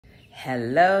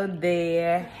Hello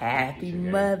there. Happy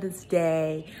Mother's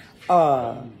Day.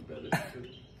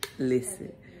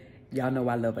 Listen, y'all know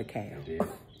I love a cow.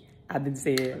 I've been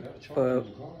saying for a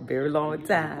very long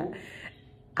time,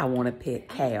 I want a pet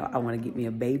cow. I want to get me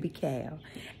a baby cow,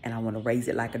 and I want to raise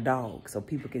it like a dog so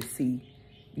people can see,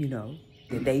 you know,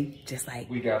 that they just like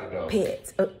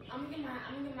pets.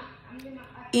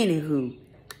 Anywho,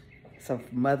 so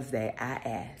for Mother's Day, I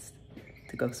asked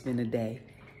to go spend a day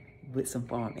with some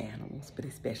farm animals, but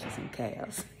especially some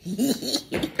cows. We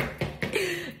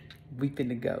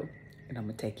finna go, and I'm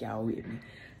gonna take y'all with me.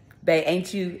 Bae,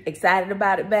 ain't you excited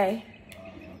about it, bae?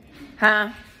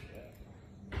 Huh?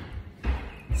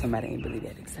 Somebody ain't really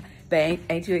that excited. Bae,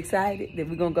 ain't you excited that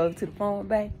we're gonna go to the farm,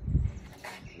 bae?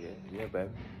 Yeah, baby.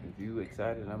 If you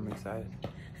excited, I'm excited.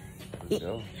 Let's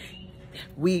go.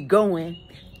 We going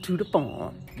to the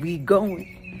farm. We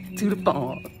going to the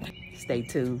farm. Stay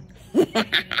tuned.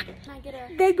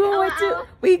 They going to,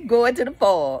 we going to the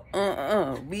farm.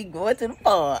 We going to the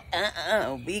farm.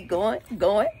 We going to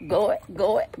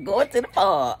the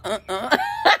farm.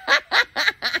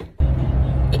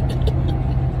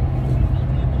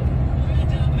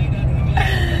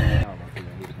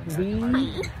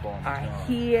 We are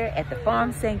here at the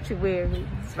farm sanctuary.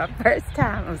 It's my first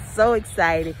time. I'm so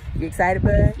excited. You excited,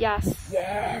 bud? Yes.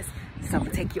 Yes. So I'm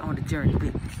gonna take you on the journey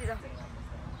with me.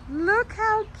 Look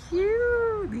how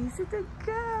cute. These are the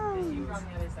goats.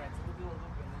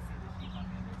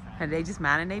 And they just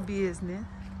minding their business.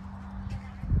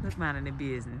 Look, minding their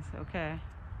business, okay?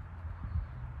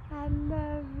 I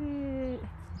love it.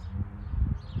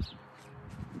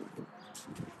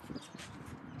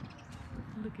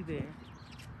 Look at there.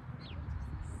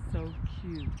 So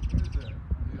cute.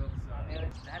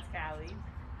 That's Callie.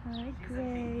 Hi, She's a Grace.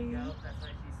 pygmy goat. That's why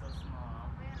she's so small.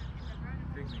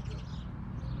 Pygmy goat.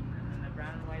 And then the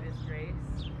brown and white is Grace.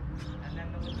 And then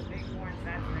with the big horns,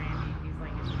 that's Randy. He's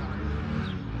like in charge.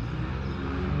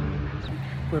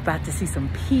 We're about to see some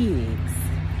pigs.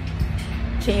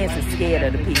 Chance is scared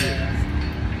of the pigs.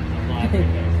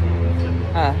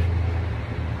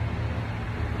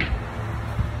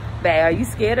 Bae, are you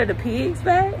scared of the pigs,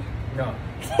 bae? No.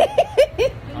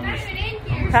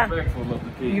 I'm respectful of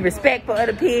the pigs. You respectful of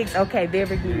the pigs? Okay,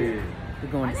 very good. We're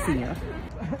going to see them.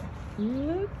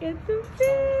 Look at the We'll pigs.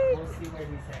 see where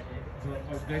he's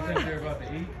headed. They think they're about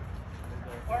to eat?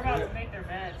 We're about to make their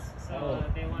beds, so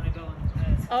they want to go in the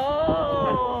beds.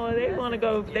 Oh, they want to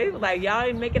go. They were like, y'all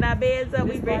ain't making our beds up.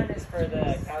 This barn is for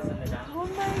the cows and the dogs. Oh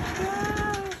my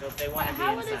God. So if they want to be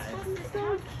inside.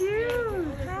 So cute.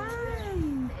 Hi.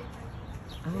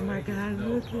 Oh my God,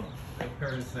 look at. They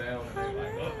heard a sound and they're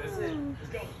like, oh, this is it. Let's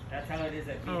go. That's how it is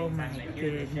at feeding Oh my time. They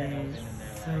hear the shed open goodness. and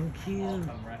they're So like, cute. all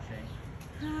come rushing.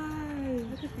 Hi.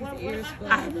 Look at What these ears.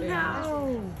 about I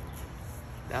know.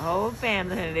 The whole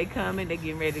family, honey, they coming, they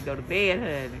getting ready to go to bed,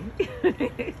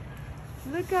 honey.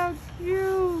 Look how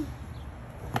cute.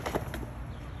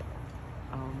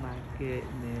 Oh my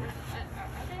goodness.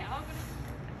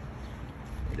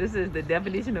 This is the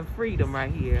definition of freedom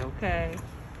right here, okay?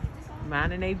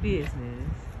 Minding their business.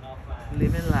 All five.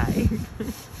 Living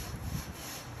life.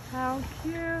 How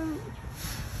cute.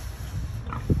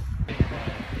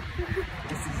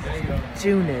 This is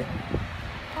Juna.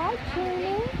 Hi,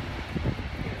 Juna.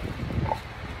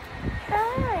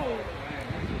 Hi.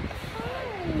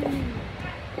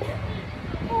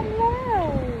 Hello.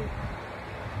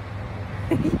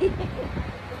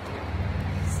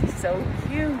 She's so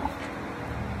cute.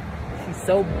 She's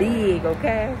so big,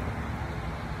 okay?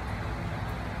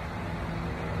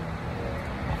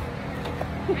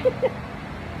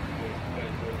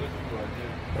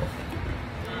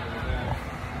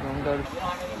 Gonna go to in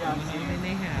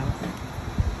their house.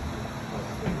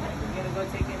 You gonna go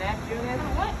take a nap, Junior?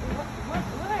 What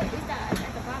is that at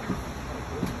the bottom?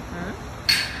 Huh?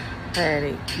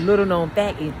 Honey, little known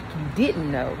fact, if you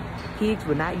didn't know, pigs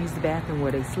will not use the bathroom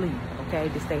where they sleep, okay?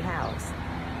 Just their house.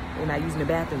 They're not using the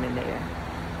bathroom in there.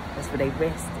 That's where they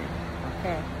resting,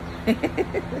 okay?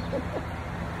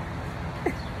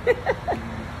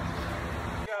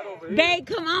 Babe,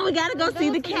 come on, we gotta go see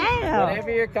the cow.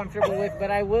 Whatever you're comfortable with, but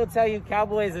I will tell you,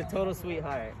 Cowboy is a total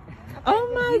sweetheart.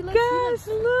 Oh my gosh,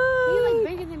 He look. like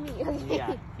bigger than me.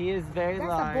 Yeah, he is very That's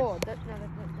large. a bull. That's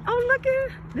Oh, look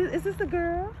at, is this the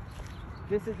girl?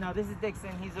 This is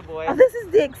Dixon. He's a boy. Oh, this is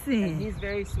And Dixon. he's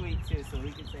very sweet too, so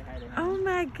we can say hi to him. Oh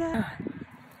my God.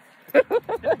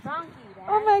 Donkey,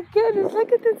 Oh my goodness,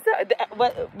 look at this.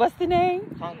 What's the name?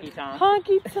 Honky Tonk.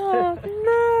 Honky Tonk.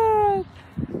 Look.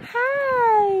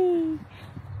 Hi.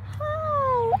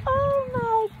 Hi. Oh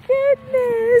my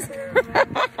goodness.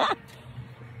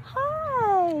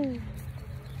 Hi.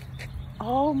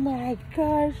 Oh my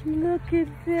gosh, look at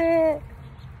that.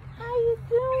 How you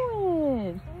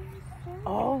doing?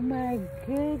 Oh my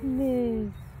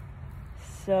goodness.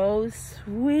 So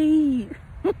sweet.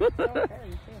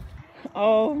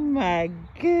 Oh my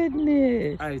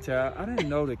goodness. Hey, child, I didn't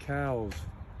know the cows.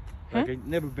 Like, I've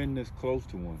never been this close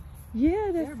to one. Yeah,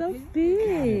 they're so They're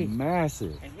big.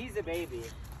 massive. And he's a baby.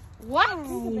 What?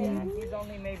 And he's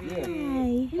only maybe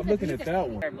Hi. I'm looking at that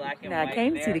one. they're black and Now I white.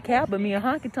 came to see the cow, but me and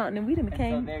Honky Tonk and we done So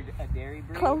became they're a dairy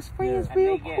breed. close friends And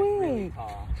real they get really quick.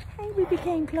 tall. Hey, we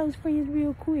became close friends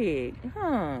real quick,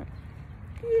 huh?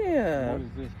 Yeah. What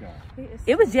is this guy?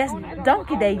 It was just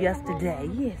Donkey Day yesterday.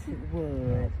 Yes, it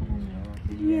was.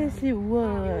 Yes, it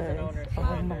was.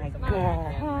 Oh my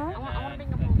God, huh? I want to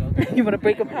bring them home. You want to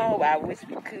bring them home? I wish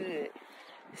we could.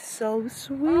 So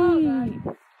sweet.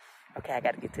 Okay, I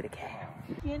got to get to the cow.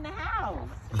 You in the house.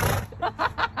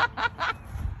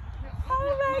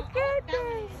 Oh my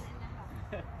goodness.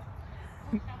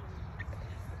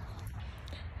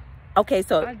 Okay,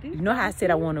 so you know how I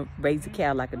said I want to raise a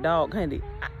cow like a dog, honey?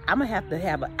 I'm going to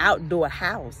have an outdoor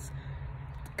house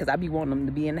because I be wanting them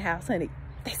to be in the house, honey.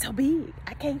 They so big.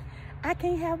 I can't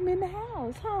have them in the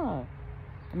house, huh?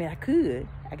 I mean, I could.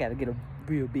 I got to get a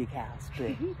real big house,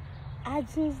 but I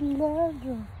just love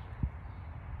them.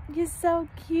 You're so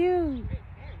cute.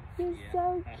 You're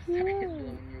so cute.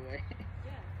 Oh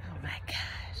my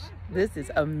gosh. This is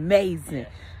amazing.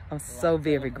 I'm so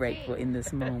very grateful in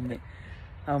this moment.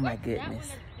 Oh my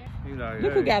goodness. He's like,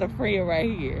 Look who got a friend right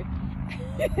here.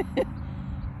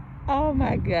 Oh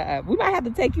my God. We might have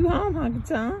to take you home, Honky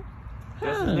Tonk.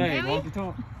 That's his name, Honky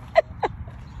Tonk.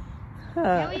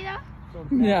 Huh. Really, though?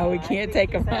 No, we can't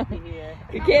take him home.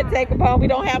 We can't take him home. We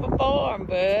don't have a farm,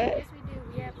 bud. Yes, we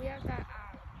do. We have that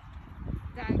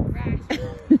grass.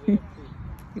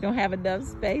 We don't have enough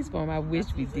space for him. I wish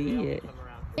we did.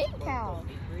 Big cow.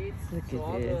 Look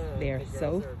at this. They're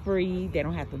so free. They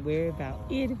don't have to worry about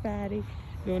anybody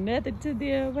doing nothing to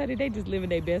them, honey. They just living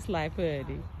their best life,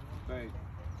 honey.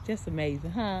 Just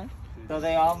amazing, huh? So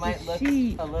they all might look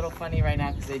Sheep. a little funny right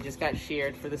now because they just got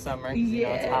sheared for the summer. 'Cause, you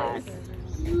know, it's hot.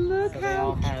 Look So they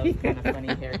all how have cute. kind of funny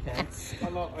haircuts. How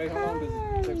long does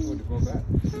it take for it to go back?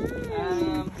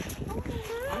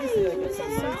 Honestly, like in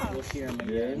some months we'll shear them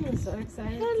again. I'm so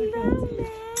excited. Hello,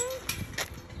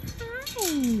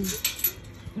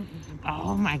 Hi.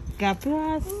 Oh my God,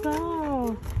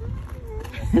 Brasso.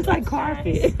 It's like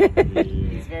carpet.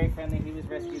 He's very friendly. He was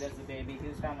rescued as a baby. He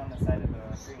was found on the side of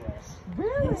the freeway.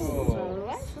 Really? He was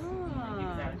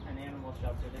at an animal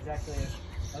shelter. There's actually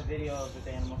a video of what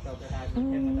the animal shelter has with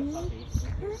him and the puppy.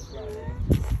 He was brought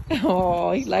in.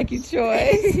 Oh, he like your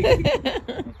choice.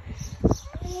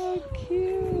 Oh,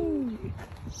 cute.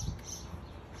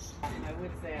 I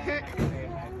would say I'm not very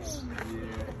happy.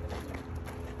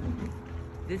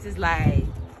 This is like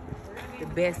the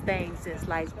best thing since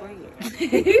sliced bread.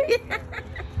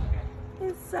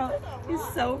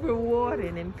 It's so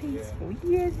rewarding and peaceful.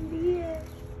 Yes, it is.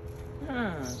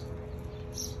 Huh.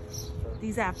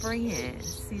 These are friends.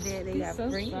 See that? They got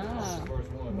friends.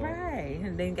 Right.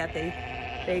 And they got their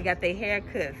hair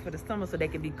cut for the summer so they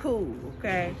can be cool,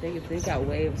 okay? They got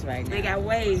waves right now. They got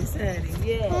waves, honey.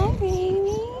 Yeah. Hi,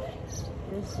 baby.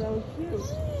 They're so cute.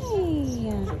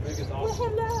 Hey. Well,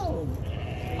 hello.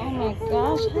 Oh my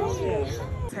gosh.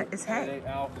 It's hay.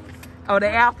 Oh, the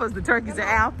alphas, the turkeys are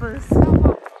alphas.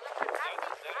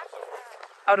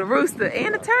 Oh, the rooster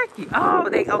and the turkey. Oh,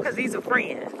 because these are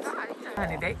friends.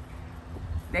 Honey,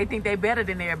 they think they better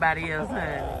than everybody else,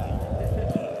 honey.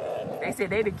 They said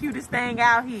they the cutest thing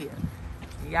out here.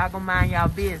 Y'all gonna mind y'all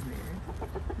business.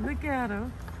 Look at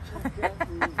them.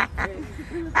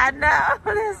 I know,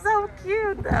 they're so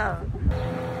cute though.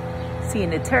 Seeing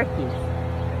the turkeys.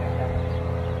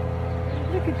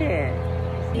 Look at that.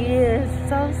 It's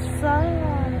so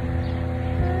soft.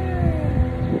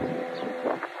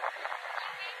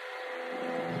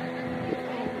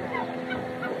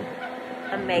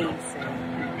 Amazing.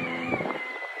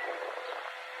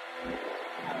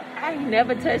 I ain't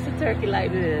never touched a turkey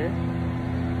like this.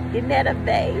 Isn't that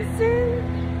amazing?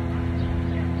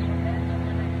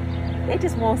 They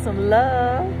just want some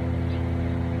love.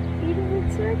 Even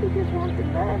the turkey just want to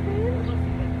love you.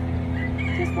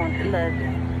 Just want to love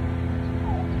you.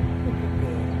 Look at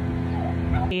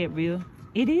that. Head real.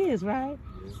 It is, right?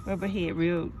 Rub her head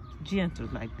real gentle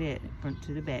like that. Front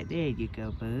to the back. There you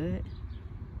go, bud.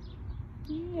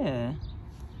 Yeah.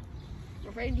 I'm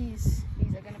afraid these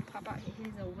are gonna pop out his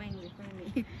wings in front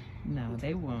of me. No,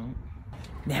 they won't.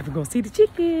 Now we're gonna see the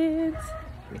chickens.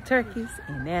 The turkeys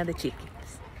and now the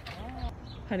chickens.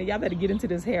 Honey, y'all better get into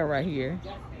this hair right here.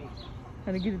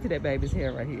 Honey, get into that baby's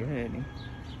hair right here, honey.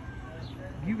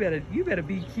 You better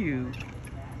be cute.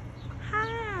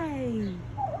 Hi.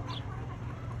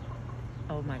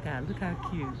 Oh my God, look how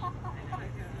cute.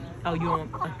 Oh, you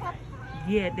want, okay.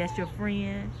 Yeah, that's your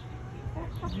friend?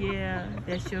 Yeah,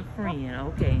 that's your friend.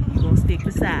 Okay, you gonna stick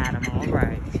beside him, all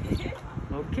right.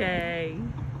 Okay.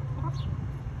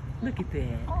 Look at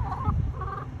that.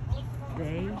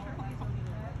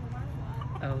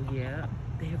 Oh yeah,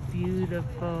 they're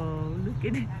beautiful. Look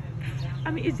at it.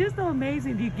 I mean, it's just so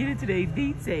amazing you get into the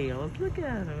details. Look at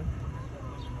her.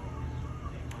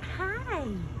 Hi.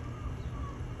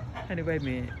 Honey, wait a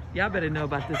minute. Y'all better know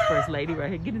about this first lady right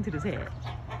here. Get into this hat.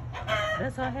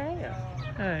 That's her hair.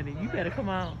 Honey, you better come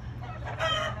on.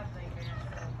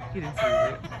 Get into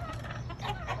it.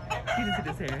 Get into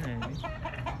this hair, honey.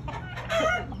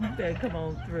 You better come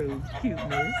on through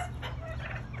cuteness.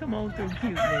 Come on through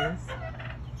cuteness.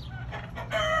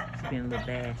 She's being a little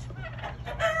bashful.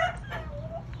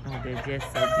 Oh, they're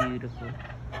just so beautiful.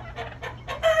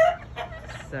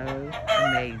 So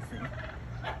amazing.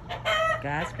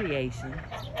 God's creation.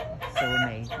 So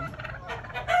amazing.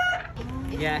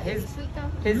 Yeah, his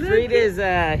breed is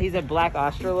he's a black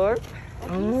Australorp.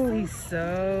 Oh, he's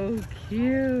so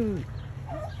cute.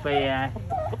 But yeah.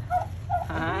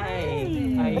 Hi.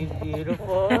 Are you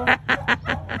beautiful?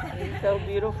 Are you so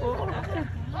beautiful?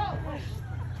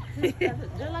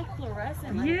 They're like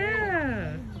fluorescent. Like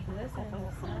Yeah.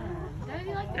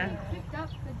 They're like they picked up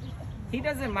the He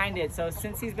doesn't mind it. So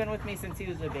since he's been with me since he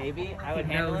was a baby, I would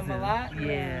handle him a lot.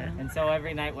 Yeah. And so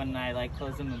every night when I like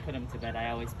close him and put him to bed, I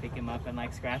always pick him up and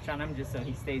like scratch on him just so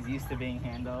he stays used to being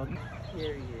handled.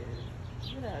 Here he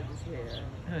is. Look at this hair.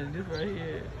 Honey, this right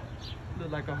here.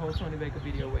 Look like a whole Tony Baker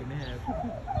video waiting to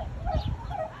happen.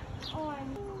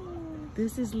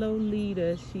 This is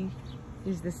Lolita. She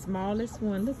is the smallest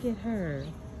one. Look at her.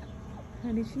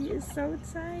 Honey, she is so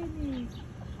tiny.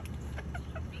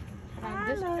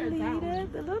 Hi, Lolita.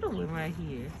 The little one right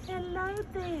here. Hello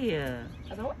there.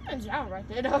 The one is out right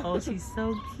there though. Oh, she's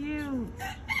so cute.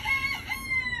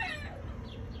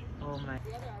 Oh my.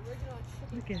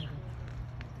 Look at her.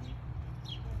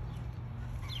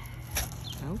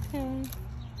 Okay.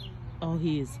 Oh,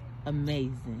 he is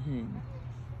amazing, honey.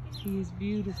 He is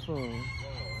beautiful.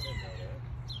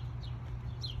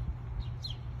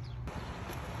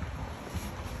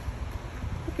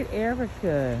 Look at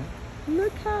Erica.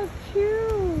 Look how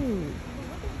cute.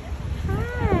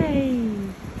 Hi.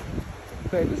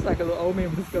 Babe, looks like a little old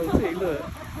man with a goatee. Look.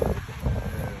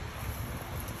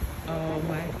 Oh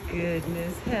my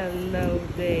goodness. Hello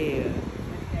there.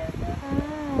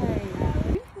 Hi.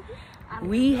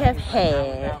 We have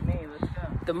had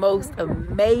the most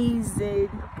amazing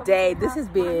day. This has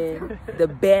been the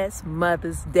best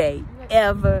Mother's Day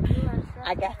ever.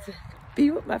 I got to be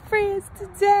with my friends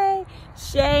today.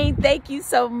 Shane, thank you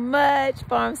so much.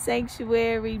 Farm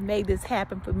Sanctuary made this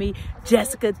happen for me.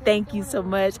 Jessica, thank you so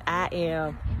much. I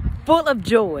am full of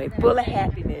joy, full of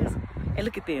happiness. And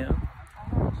look at them.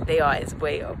 They are as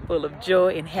well, full of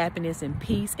joy and happiness and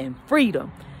peace and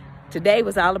freedom. Today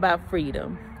was all about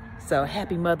freedom. So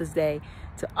happy Mother's Day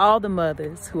to all the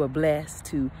mothers who are blessed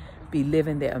to be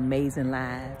living their amazing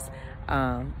lives.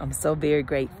 I'm so very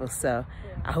grateful. So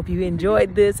I hope you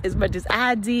enjoyed this as much as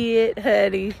I did,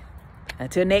 honey.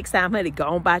 Until next time, honey, go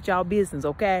on about y'all business,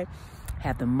 okay?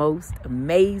 Have the most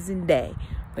amazing day.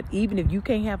 But even if you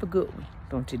can't have a good one,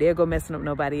 don't you dare go messing up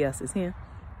nobody else's, huh?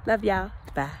 Love y'all.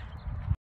 Bye.